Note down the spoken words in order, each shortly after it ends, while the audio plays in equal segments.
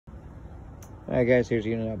Alright guys, here's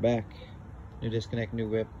the unit out back. New disconnect, new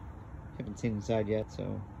whip. Haven't seen inside yet,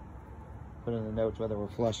 so put in the notes whether we're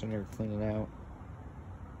flushing or cleaning out.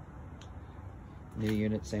 New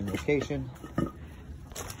unit, same location.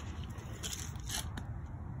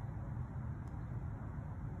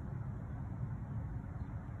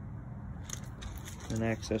 And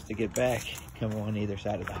access to get back, come on either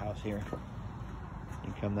side of the house here.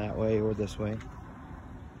 You come that way or this way.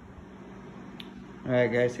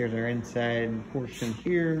 Alright guys, here's our inside portion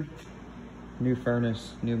here. New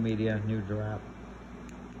furnace, new media, new drop.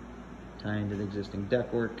 Tying to the existing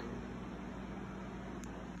ductwork.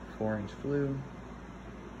 4-inch flue.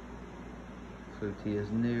 Flue tee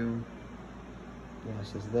is new.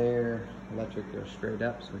 Gas is there. Electric goes straight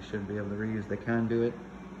up, so we should be able to reuse the conduit.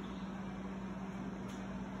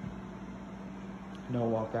 No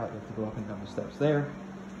walkout, you have to go up and down the steps there.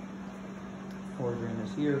 4 drain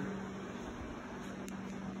is here.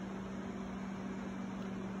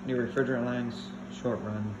 New refrigerant lines, short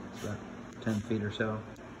run, it's about 10 feet or so.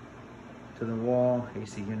 To the wall,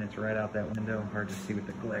 AC unit's right out that window. Hard to see with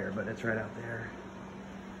the glare, but it's right out there.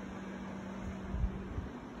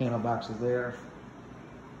 Panel box is there.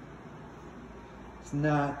 It's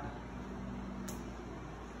not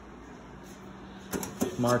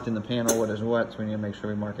marked in the panel what is what, so we need to make sure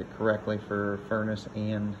we mark it correctly for furnace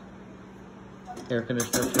and air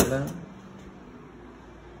conditioner for that.